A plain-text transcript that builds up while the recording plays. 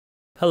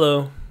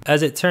Hello.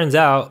 As it turns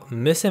out,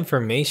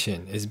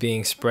 misinformation is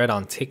being spread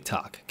on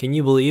TikTok. Can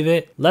you believe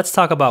it? Let's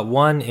talk about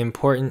one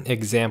important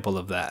example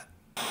of that.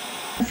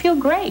 I feel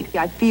great.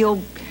 I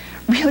feel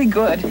really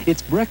good.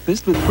 It's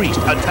breakfast with priest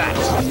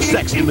attacks,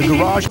 sex in the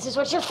garage. This is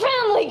what your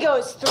family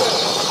goes through.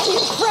 And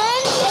your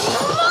friends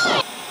and money.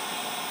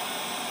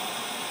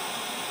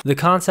 The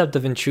concept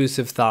of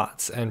intrusive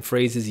thoughts and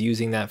phrases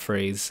using that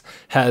phrase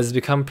has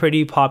become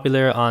pretty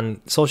popular on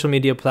social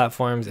media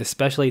platforms,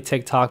 especially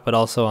TikTok, but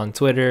also on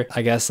Twitter,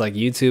 I guess like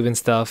YouTube and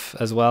stuff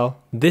as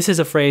well. This is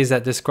a phrase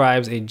that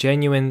describes a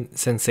genuine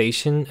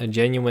sensation, a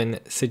genuine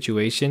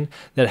situation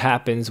that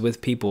happens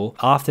with people,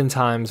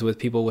 oftentimes with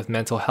people with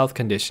mental health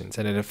conditions,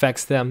 and it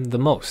affects them the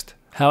most.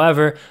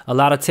 However, a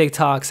lot of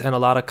TikToks and a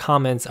lot of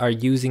comments are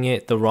using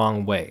it the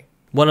wrong way.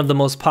 One of the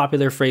most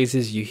popular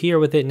phrases you hear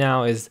with it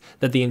now is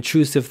that the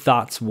intrusive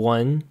thoughts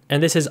won.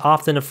 And this is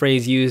often a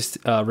phrase used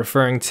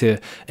referring to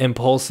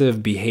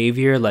impulsive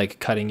behavior like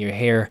cutting your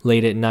hair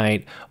late at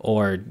night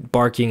or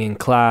barking in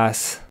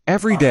class.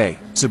 Every day,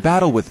 it's a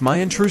battle with my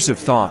intrusive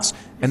thoughts,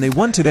 and they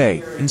won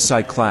today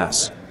inside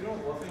class.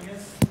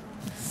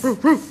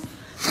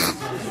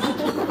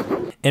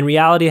 In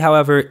reality,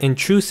 however,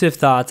 intrusive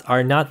thoughts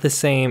are not the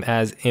same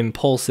as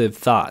impulsive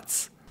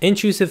thoughts.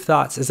 Intrusive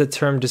thoughts is a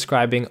term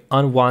describing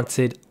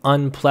unwanted,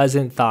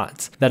 unpleasant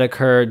thoughts that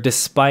occur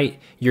despite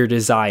your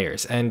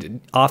desires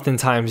and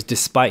oftentimes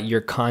despite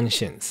your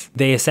conscience.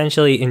 They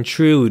essentially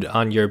intrude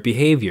on your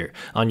behavior,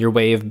 on your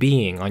way of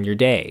being, on your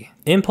day.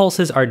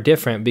 Impulses are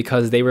different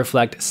because they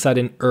reflect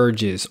sudden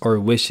urges or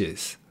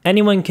wishes.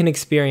 Anyone can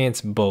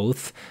experience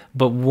both,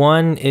 but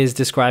one is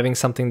describing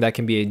something that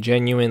can be a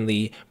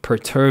genuinely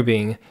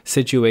perturbing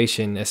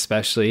situation,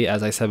 especially,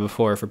 as I said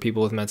before, for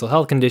people with mental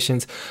health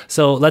conditions.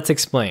 So let's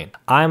explain.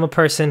 I'm a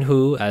person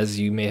who, as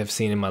you may have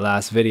seen in my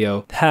last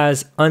video,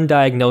 has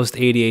undiagnosed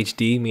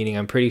ADHD, meaning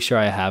I'm pretty sure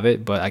I have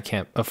it, but I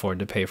can't afford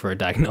to pay for a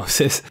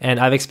diagnosis. And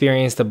I've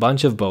experienced a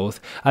bunch of both.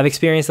 I've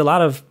experienced a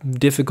lot of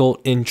difficult,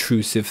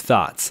 intrusive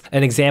thoughts.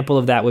 An example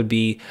of that would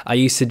be, I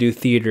used to do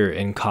theater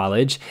in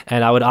college,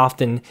 and I would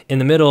often, in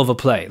the middle of a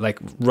play, like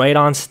right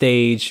on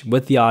stage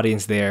with the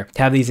audience there,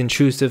 have these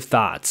intrusive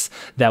thoughts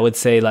that would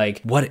say like,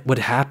 what would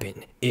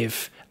happen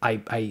if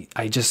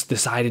I just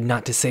decided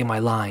not to say my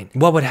line?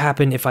 What would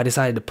happen if I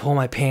decided to pull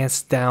my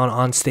pants down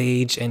on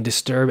stage and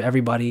disturb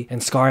everybody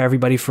and scar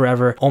everybody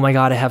forever? Oh my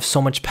God, I have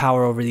so much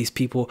power over these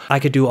people. I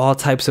could do all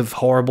types of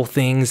horrible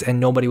things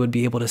and nobody would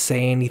be able to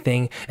say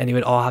anything, and they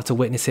would all have to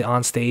witness it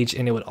on stage,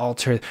 and it would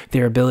alter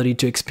their ability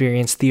to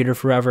experience theater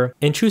forever.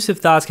 Intrusive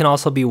thoughts can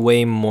also be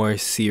way more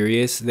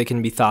serious. They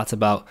can be thoughts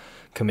about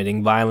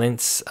committing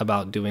violence,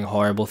 about doing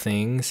horrible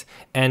things.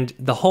 And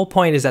the whole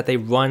point is that they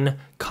run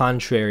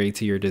contrary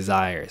to your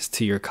desires,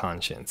 to your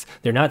conscience.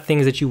 They're not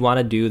things that you want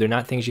to do. They're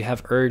not things you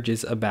have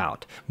urges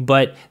about,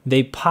 but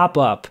they pop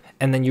up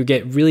and then you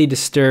get really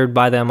disturbed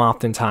by them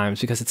oftentimes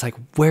because it's like,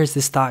 where's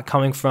this thought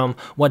coming from?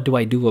 What do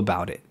I do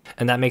about it?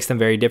 And that makes them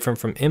very different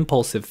from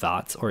impulsive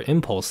thoughts or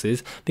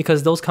impulses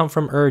because those come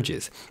from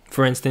urges.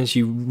 For instance,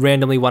 you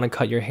randomly want to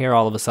cut your hair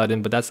all of a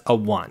sudden, but that's a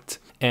want.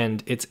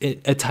 And it's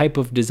a type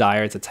of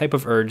desire, it's a type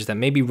of urge that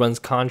maybe runs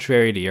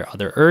contrary to your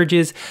other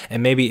urges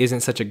and maybe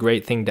isn't such a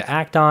great thing to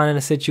act on in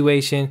a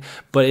situation,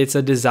 but it's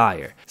a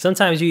desire.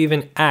 Sometimes you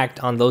even act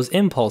on those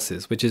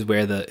impulses, which is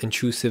where the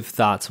intrusive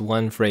thoughts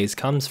one phrase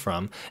comes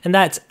from. And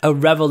that's a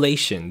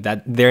revelation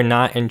that they're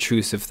not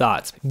intrusive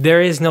thoughts.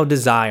 There is no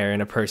desire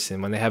in a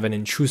person when they have an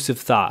intrusive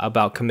thought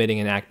about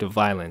committing an act of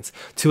violence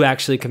to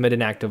actually commit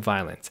an act of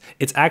violence.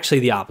 It's actually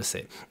the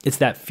opposite. It's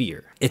that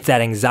fear. It's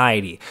that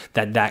anxiety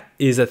that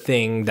is a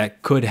thing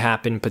that could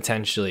happen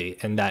potentially,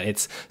 and that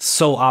it's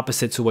so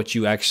opposite to what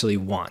you actually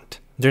want.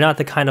 They're not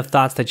the kind of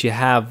thoughts that you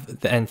have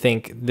and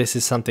think, this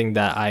is something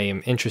that I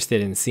am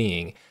interested in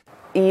seeing.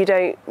 You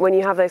don't, when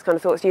you have those kind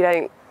of thoughts, you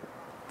don't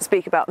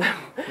speak about them.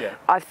 Yeah.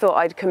 I thought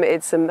I'd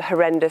committed some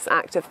horrendous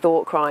act of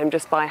thought crime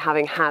just by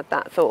having had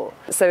that thought.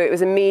 So it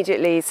was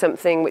immediately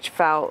something which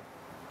felt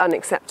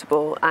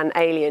unacceptable and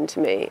alien to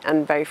me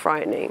and very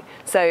frightening.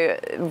 So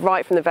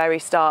right from the very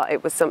start,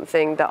 it was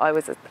something that I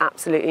was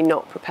absolutely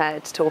not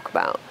prepared to talk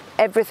about.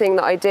 Everything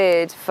that I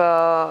did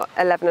for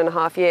 11 and a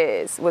half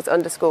years was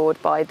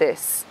underscored by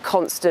this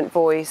constant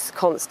voice,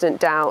 constant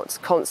doubt,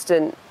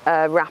 constant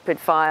rapid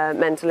fire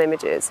mental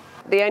images.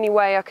 The only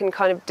way I can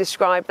kind of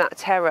describe that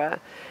terror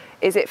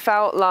is it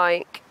felt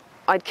like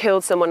I'd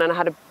killed someone and I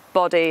had a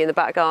body in the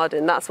back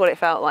garden. That's what it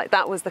felt like.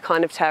 That was the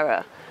kind of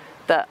terror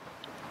that,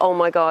 oh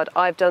my God,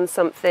 I've done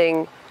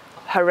something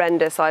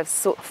horrendous. I've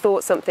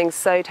thought something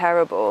so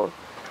terrible.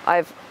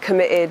 I've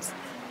committed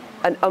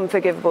an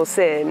unforgivable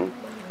sin,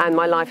 and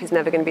my life is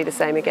never going to be the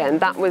same again.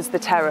 That was the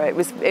terror. It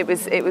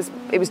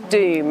was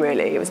doom,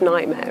 really. It was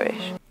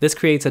nightmarish. This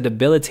creates a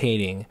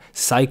debilitating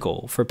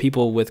cycle for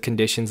people with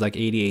conditions like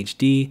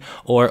ADHD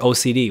or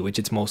OCD, which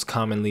it's most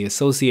commonly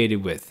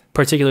associated with,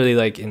 particularly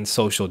like in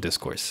social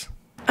discourse.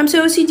 I'm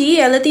so OCD,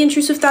 I let the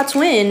intrusive thoughts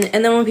win.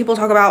 And then when people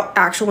talk about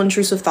actual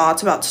intrusive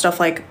thoughts about stuff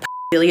like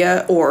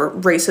or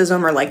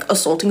racism or like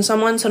assaulting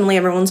someone, suddenly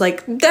everyone's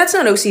like, that's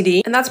not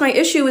OCD. And that's my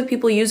issue with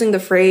people using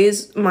the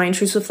phrase my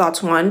intrusive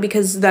thoughts one,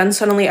 because then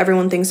suddenly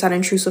everyone thinks that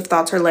intrusive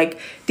thoughts are like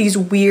these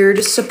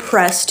weird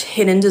suppressed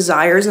hidden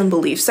desires and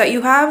beliefs that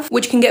you have,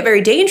 which can get very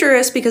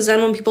dangerous, because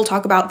then when people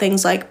talk about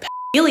things like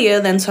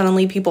then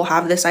suddenly people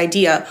have this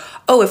idea,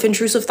 oh, if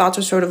intrusive thoughts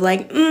are sort of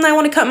like, I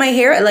want to cut my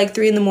hair at like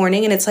 3 in the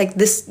morning, and it's like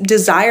this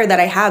desire that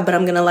I have, but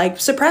I'm gonna like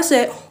suppress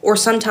it, or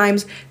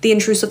sometimes the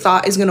intrusive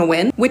thought is gonna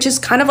win, which is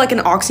kind of like an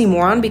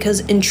oxymoron,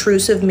 because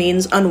intrusive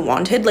means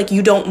unwanted, like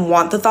you don't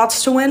want the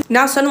thoughts to win.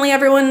 Now suddenly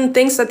everyone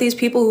thinks that these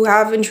people who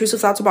have intrusive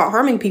thoughts about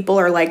harming people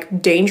are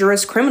like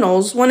dangerous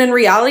criminals, when in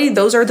reality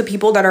those are the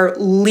people that are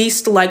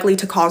least likely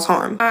to cause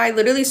harm. I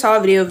literally saw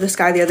a video of this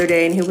guy the other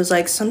day, and he was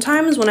like,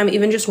 sometimes when I'm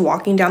even just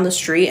walking down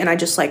the street and I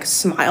just like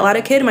smile at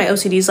a kid, my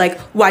OCD's like,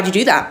 why'd you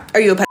do that?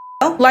 Are you a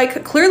pedophile?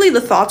 Like, clearly the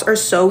thoughts are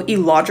so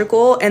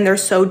illogical and they're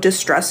so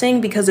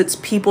distressing because it's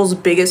people's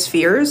biggest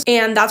fears.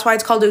 And that's why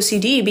it's called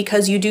OCD,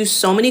 because you do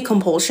so many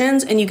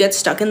compulsions and you get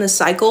stuck in this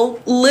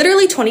cycle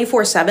literally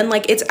 24/7.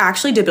 Like, it's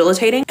actually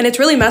debilitating. And it's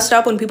really messed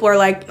up when people are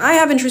like, I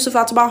have intrusive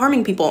thoughts about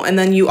harming people, and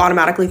then you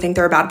automatically think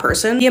they're a bad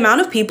person. The amount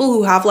of people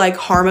who have like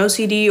harm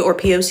OCD or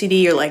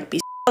POCD or like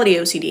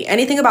OCD,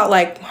 anything about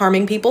like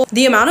harming people,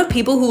 the amount of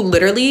people who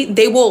literally,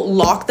 they will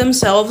lock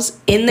themselves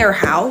in their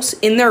house,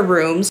 in their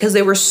rooms, because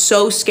they were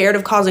so scared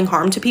of causing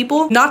harm to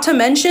people. Not to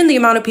mention the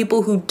amount of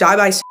people who die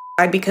by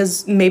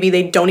because maybe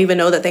they don't even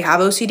know that they have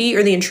OCD,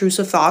 or the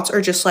intrusive thoughts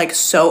are just like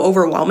so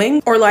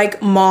overwhelming. Or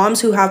like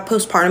moms who have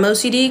postpartum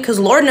OCD, because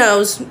Lord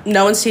knows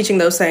no one's teaching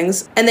those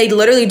things, and they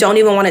literally don't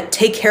even want to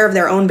take care of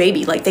their own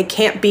baby. Like, they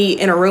can't be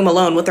in a room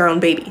alone with their own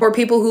baby. Or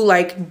people who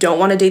like don't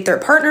want to date their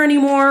partner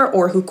anymore,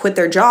 or who quit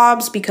their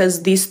jobs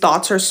because these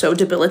thoughts are so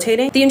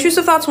debilitating. The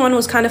intrusive thoughts one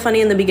was kind of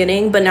funny in the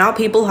beginning, but now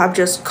people have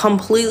just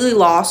completely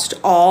lost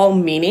all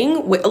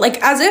meaning,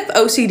 like as if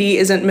OCD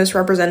isn't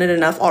misrepresented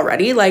enough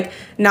already. Like,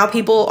 now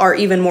people are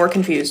even more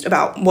confused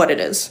about what it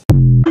is.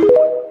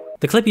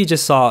 The clip you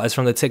just saw is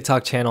from the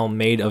TikTok channel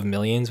Made of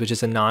Millions, which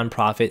is a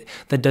nonprofit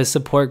that does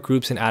support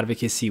groups and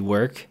advocacy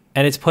work.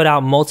 And it's put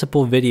out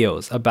multiple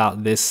videos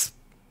about this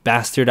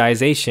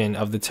bastardization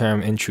of the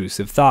term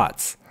intrusive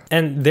thoughts.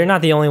 And they're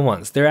not the only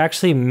ones. There are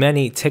actually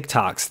many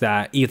TikToks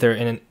that, either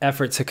in an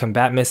effort to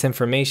combat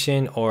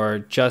misinformation or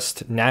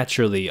just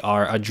naturally,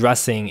 are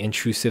addressing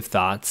intrusive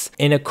thoughts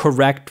in a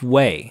correct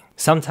way.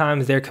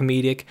 Sometimes they're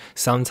comedic,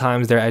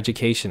 sometimes they're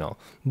educational.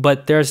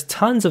 But there's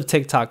tons of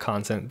TikTok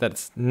content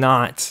that's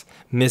not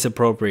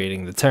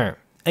misappropriating the term.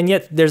 And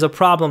yet there's a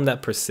problem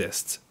that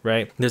persists,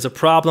 right? There's a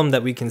problem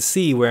that we can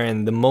see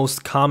wherein the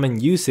most common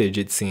usage,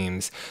 it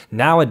seems,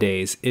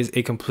 nowadays is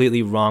a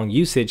completely wrong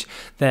usage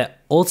that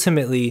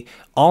ultimately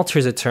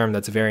alters a term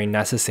that's very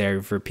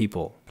necessary for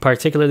people,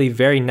 particularly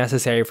very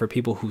necessary for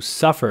people who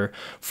suffer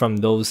from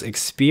those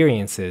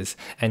experiences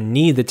and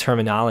need the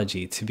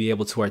terminology to be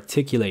able to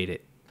articulate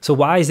it. So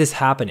why is this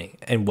happening,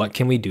 and what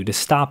can we do to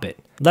stop it?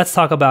 Let's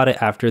talk about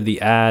it after the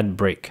ad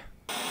break.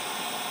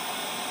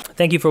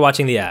 Thank you for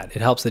watching the ad.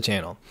 It helps the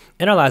channel.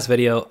 In our last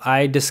video,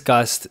 I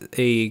discussed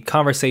a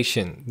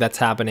conversation that's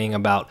happening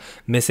about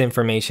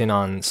misinformation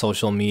on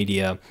social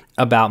media,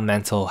 about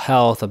mental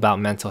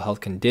health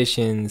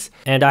conditions,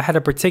 and I had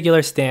a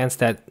particular stance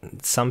that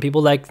some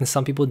people like and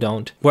some people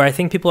don't, where I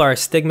think people are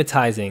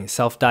stigmatizing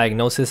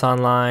self-diagnosis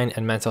online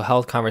and mental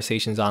health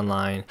conversations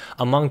online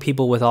among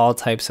people with all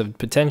types of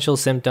potential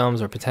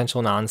symptoms or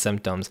potential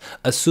non-symptoms,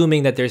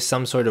 assuming that there's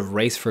some sort of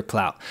race for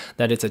clout,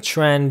 that it's a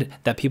trend,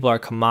 that people are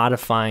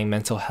commodifying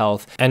mental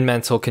health and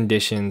mental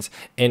conditions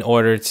in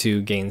order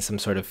to gain some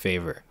sort of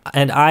favor.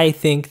 And I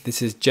think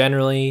this is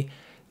generally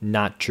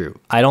not true.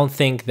 I don't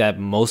think that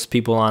most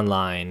people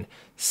online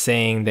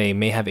saying they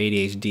may have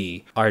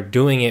ADHD are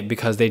doing it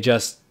because they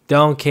just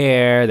don't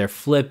care, they're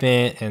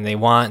flippant, and they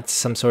want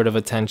some sort of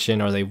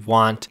attention, or they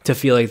want to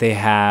feel like they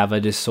have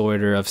a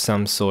disorder of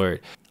some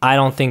sort. I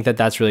don't think that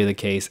that's really the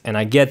case, and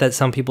I get that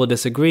some people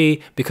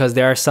disagree because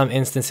there are some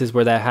instances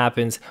where that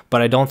happens,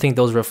 but I don't think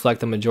those reflect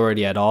the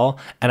majority at all,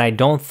 and I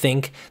don't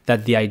think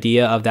that the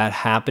idea of that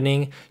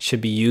happening should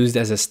be used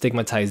as a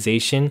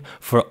stigmatization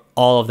for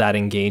all of that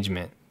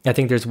engagement. I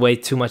think there's way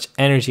too much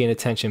energy and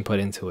attention put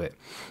into it.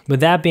 With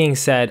that being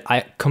said,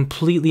 I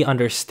completely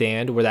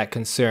understand where that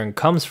concern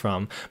comes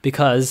from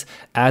because,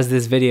 as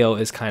this video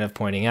is kind of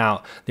pointing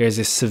out, there's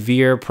a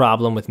severe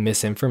problem with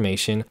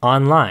misinformation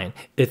online.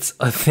 It's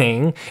a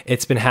thing.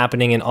 It's been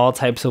happening in all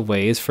types of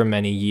ways for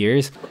many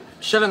years.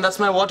 Sheldon, that's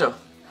my water.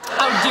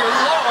 Oh, dear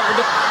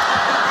Lord!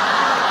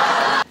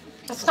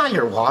 That's not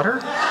your water.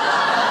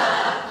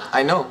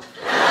 I know.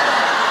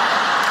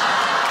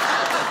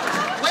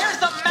 Where's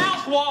the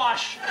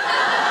mouthwash?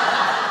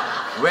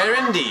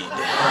 Where indeed?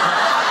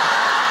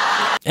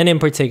 And in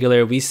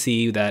particular, we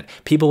see that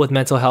people with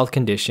mental health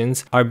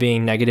conditions are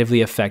being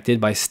negatively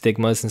affected by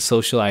stigmas and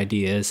social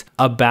ideas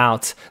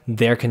about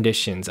their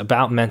conditions,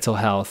 about mental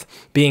health,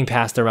 being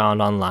passed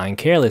around online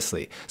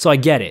carelessly. So I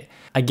get it.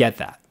 I get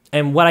that.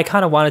 And what I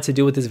kind of wanted to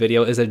do with this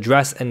video is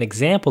address an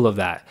example of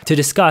that, to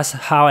discuss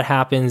how it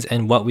happens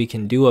and what we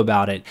can do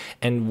about it,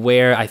 and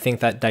where I think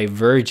that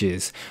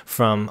diverges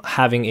from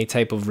having a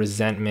type of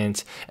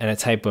resentment and a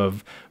type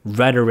of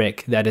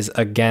rhetoric that is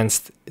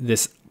against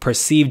this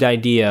perceived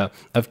idea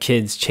of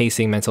kids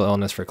chasing mental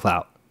illness for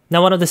clout.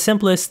 Now, one of the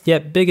simplest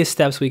yet biggest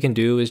steps we can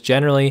do is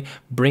generally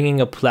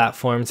bringing a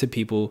platform to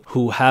people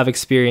who have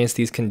experienced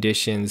these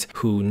conditions,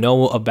 who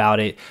know about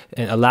it,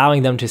 and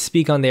allowing them to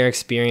speak on their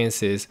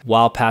experiences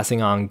while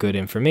passing on good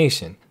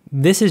information.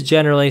 This is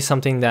generally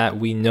something that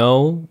we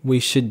know we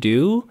should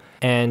do,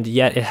 and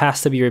yet it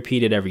has to be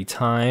repeated every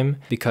time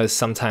because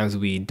sometimes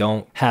we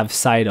don't have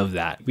sight of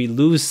that. We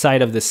lose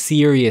sight of the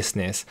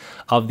seriousness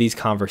of these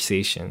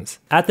conversations.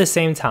 At the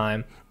same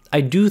time,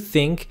 I do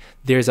think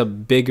there's a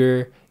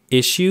bigger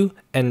issue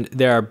and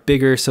there are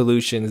bigger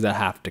solutions that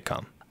have to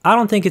come. I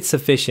don't think it's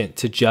sufficient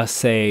to just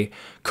say,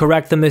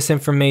 correct the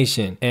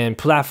misinformation and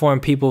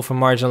platform people from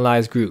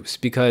marginalized groups,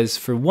 because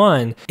for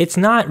one, it's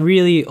not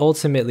really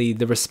ultimately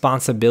the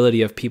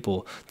responsibility of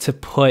people to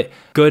put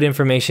good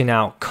information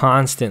out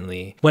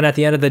constantly, when at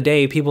the end of the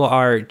day, people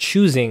are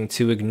choosing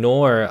to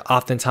ignore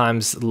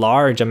oftentimes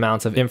large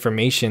amounts of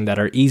information that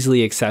are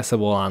easily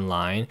accessible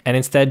online and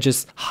instead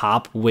just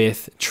hop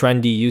with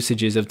trendy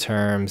usages of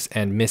terms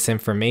and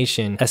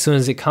misinformation as soon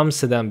as it comes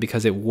to them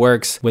because it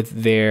works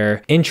with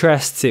their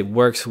interests, it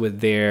works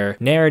with their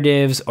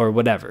narratives or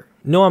whatever.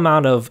 No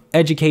amount of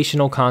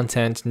educational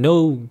content,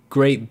 no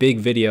great big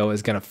video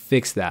is going to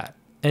fix that.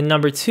 And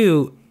number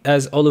two,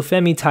 as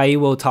Olúfẹ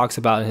Táíwò talks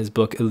about in his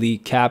book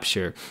Elite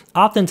Capture,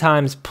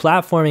 oftentimes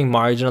platforming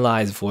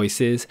marginalized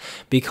voices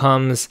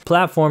becomes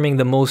platforming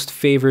the most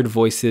favored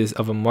voices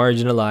of a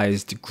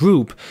marginalized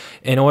group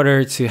in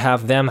order to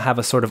have them have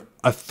a sort of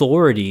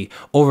authority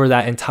over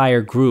that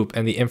entire group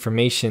and the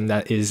information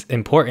that is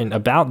important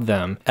about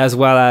them, as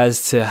well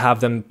as to have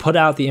them put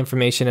out the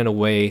information in a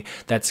way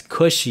that's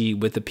cushy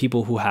with the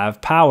people who have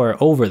power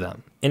over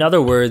them. In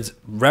other words,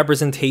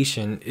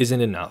 representation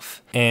isn't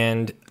enough,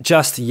 and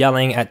just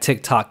yelling at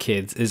TikTok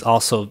kids is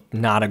also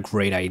not a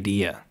great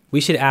idea. We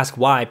should ask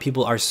why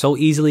people are so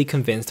easily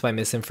convinced by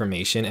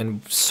misinformation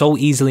and so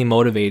easily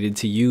motivated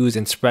to use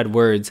and spread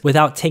words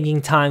without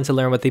taking time to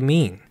learn what they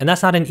mean. And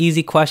that's not an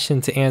easy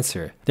question to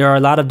answer. There are a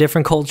lot of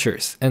different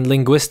cultures and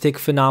linguistic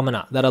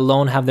phenomena that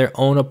alone have their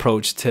own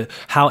approach to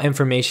how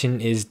information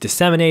is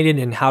disseminated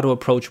and how to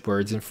approach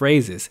words and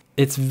phrases.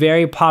 It's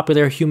very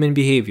popular human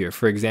behavior,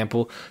 for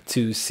example,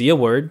 to see a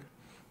word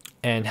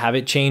and have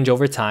it change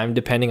over time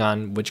depending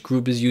on which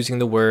group is using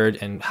the word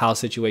and how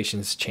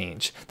situations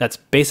change. That's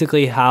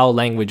basically how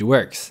language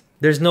works.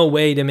 There's no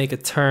way to make a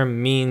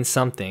term mean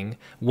something,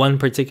 one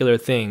particular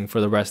thing,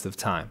 for the rest of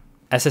time.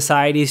 As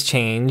societies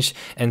change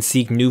and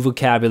seek new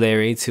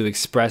vocabulary to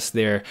express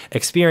their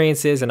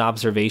experiences and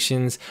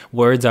observations,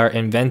 words are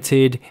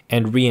invented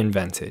and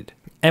reinvented.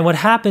 And what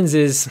happens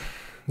is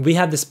we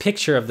have this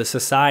picture of the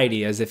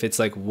society as if it's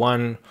like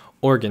one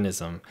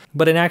organism.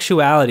 But in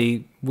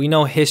actuality, we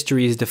know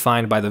history is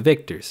defined by the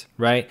victors,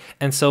 right?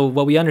 And so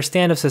what we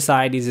understand of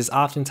societies is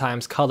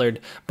oftentimes colored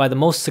by the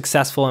most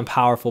successful and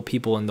powerful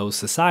people in those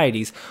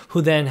societies,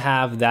 who then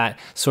have that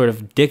sort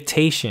of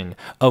dictation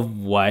of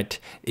what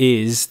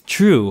is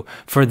true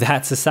for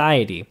that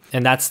society.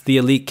 And that's the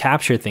elite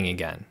capture thing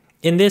again.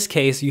 In this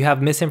case, you have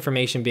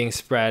misinformation being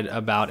spread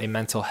about a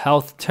mental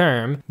health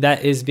term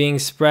that is being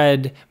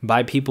spread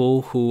by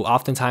people who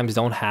oftentimes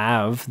don't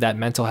have that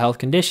mental health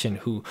condition,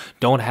 who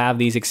don't have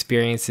these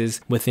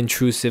experiences with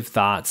intrusive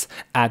thoughts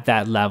at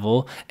that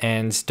level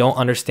and don't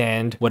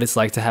understand what it's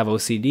like to have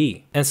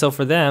OCD. And so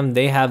for them,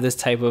 they have this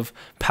type of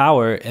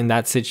power in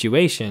that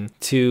situation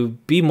to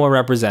be more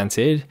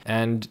represented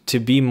and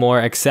to be more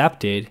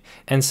accepted.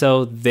 And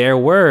so their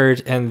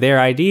word and their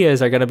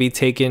ideas are going to be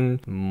taken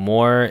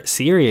more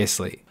seriously.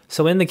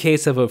 So in the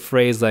case of a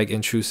phrase like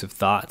intrusive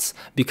thoughts,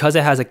 because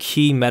it has a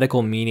key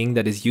medical meaning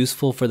that is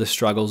useful for the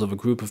struggles of a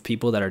group of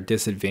people that are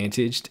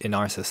disadvantaged in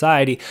our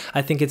society,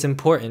 I think it's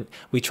important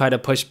we try to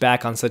push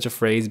back on such a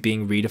phrase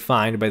being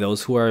redefined by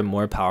those who are in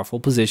more powerful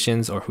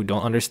positions or who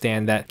don't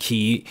understand that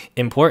key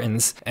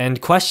importance, and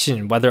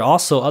question whether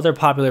also other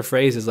popular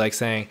phrases like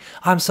saying,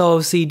 I'm so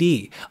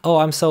OCD, oh,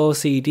 I'm so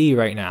OCD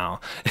right now,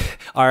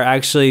 are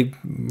actually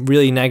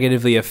really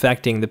negatively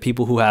affecting the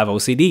people who have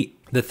OCD.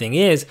 The thing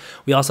is,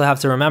 we also have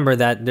to remember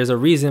that there's a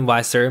reason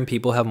why certain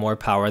people have more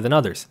power than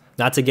others.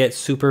 Not to get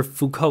super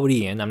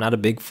Foucauldian, I'm not a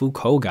big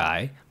Foucault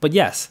guy, but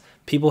yes,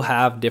 people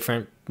have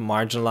different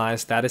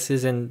marginalized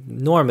statuses and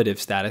normative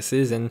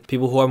statuses, and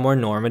people who are more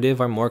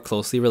normative are more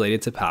closely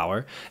related to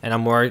power and are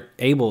more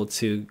able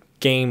to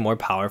gain more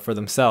power for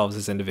themselves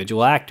as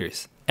individual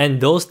actors. And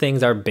those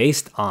things are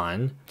based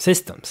on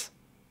systems.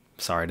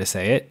 Sorry to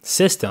say it,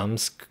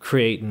 systems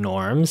create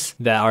norms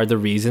that are the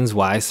reasons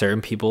why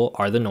certain people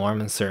are the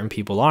norm and certain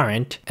people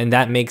aren't. And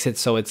that makes it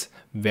so it's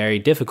very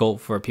difficult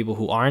for people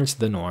who aren't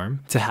the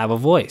norm to have a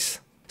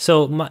voice.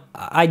 So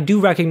I do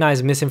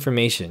recognize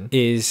misinformation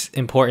is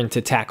important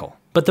to tackle.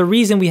 But the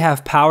reason we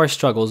have power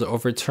struggles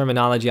over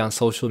terminology on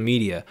social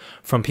media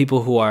from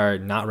people who are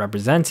not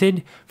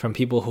represented, from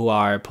people who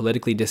are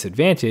politically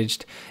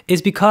disadvantaged,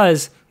 is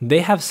because they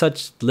have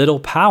such little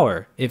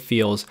power, it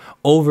feels,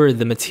 over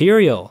the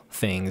material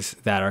things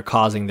that are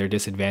causing their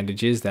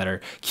disadvantages, that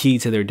are key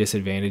to their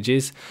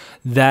disadvantages,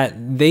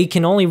 that they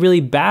can only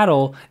really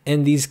battle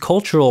in these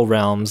cultural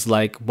realms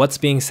like what's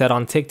being said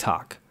on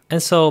TikTok.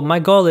 And so my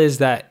goal is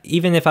that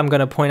even if I'm going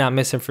to point out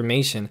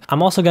misinformation,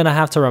 I'm also going to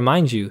have to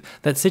remind you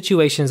that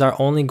situations are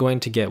only going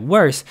to get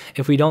worse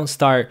if we don't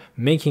start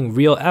making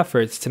real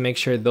efforts to make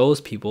sure those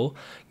people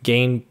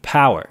gain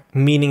power,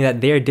 meaning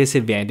that their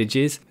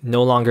disadvantages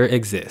no longer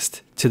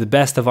exist. To the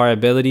best of our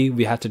ability,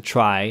 we have to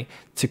try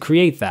to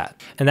create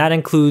that. And that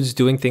includes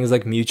doing things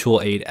like mutual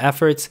aid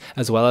efforts,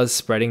 as well as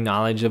spreading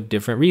knowledge of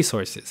different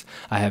resources.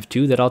 I have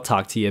two that I'll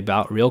talk to you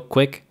about real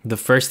quick. The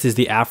first is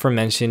the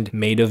aforementioned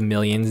Made of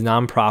Millions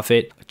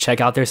nonprofit.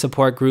 Check out their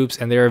support groups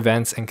and their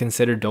events and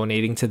consider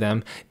donating to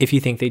them if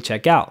you think they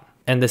check out.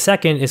 And the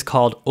second is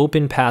called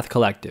Open Path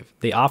Collective.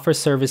 They offer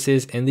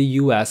services in the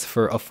US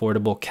for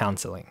affordable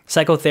counseling.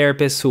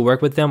 Psychotherapists who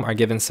work with them are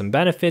given some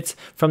benefits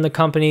from the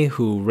company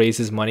who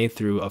raises money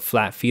through a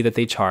flat fee that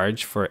they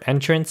charge for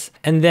entrance.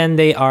 And then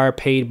they are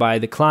paid by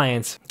the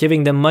clients,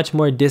 giving them much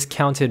more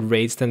discounted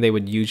rates than they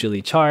would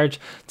usually charge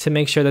to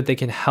make sure that they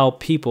can help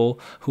people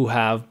who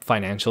have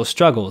financial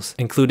struggles,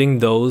 including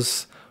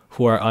those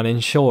who are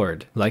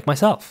uninsured, like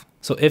myself.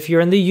 So if you're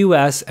in the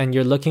US and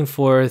you're looking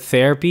for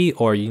therapy,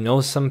 or you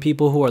know some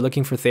people who are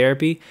looking for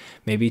therapy,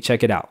 maybe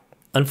check it out.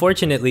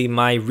 Unfortunately,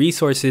 my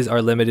resources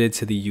are limited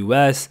to the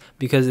US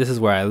because this is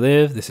where I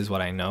live, this is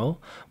what I know.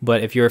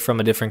 But if you're from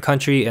a different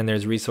country and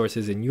there's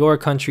resources in your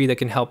country that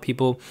can help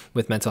people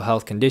with mental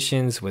health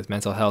conditions, with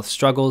mental health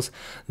struggles,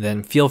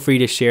 then feel free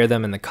to share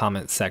them in the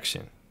comments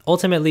section.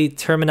 Ultimately,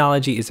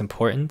 terminology is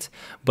important,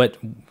 but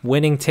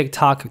winning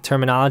TikTok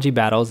terminology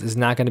battles is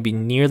not going to be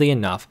nearly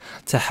enough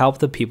to help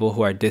the people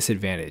who are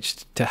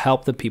disadvantaged, to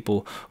help the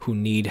people who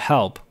need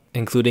help,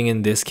 including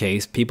in this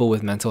case, people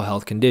with mental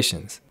health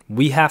conditions.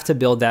 We have to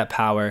build that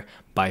power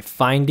by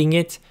finding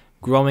it,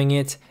 growing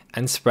it,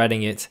 and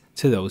spreading it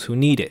to those who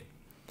need it.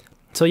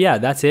 So yeah,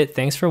 that's it.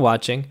 Thanks for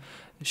watching.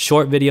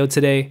 Short video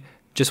today.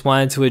 Just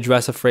wanted to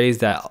address a phrase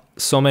that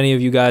so many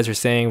of you guys are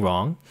saying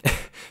wrong.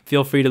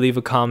 Feel free to leave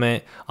a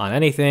comment on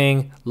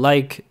anything,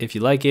 like if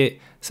you like it,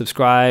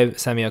 subscribe,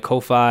 send me a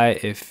Ko-Fi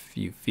if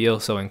you feel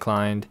so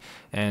inclined,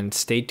 and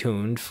stay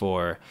tuned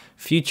for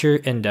future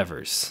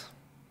endeavors.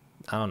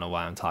 I don't know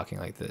why I'm talking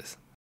like this.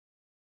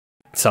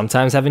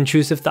 Sometimes have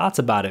intrusive thoughts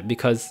about it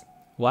because,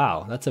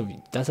 wow, that's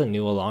a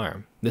new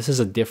alarm. This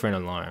is a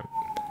different alarm.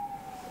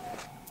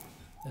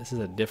 This is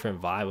a different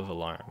vibe of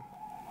alarm.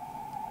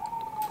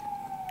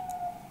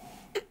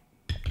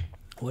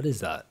 What is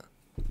that?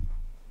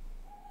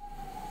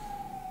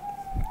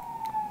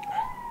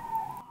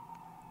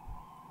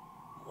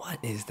 What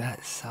is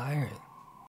that siren?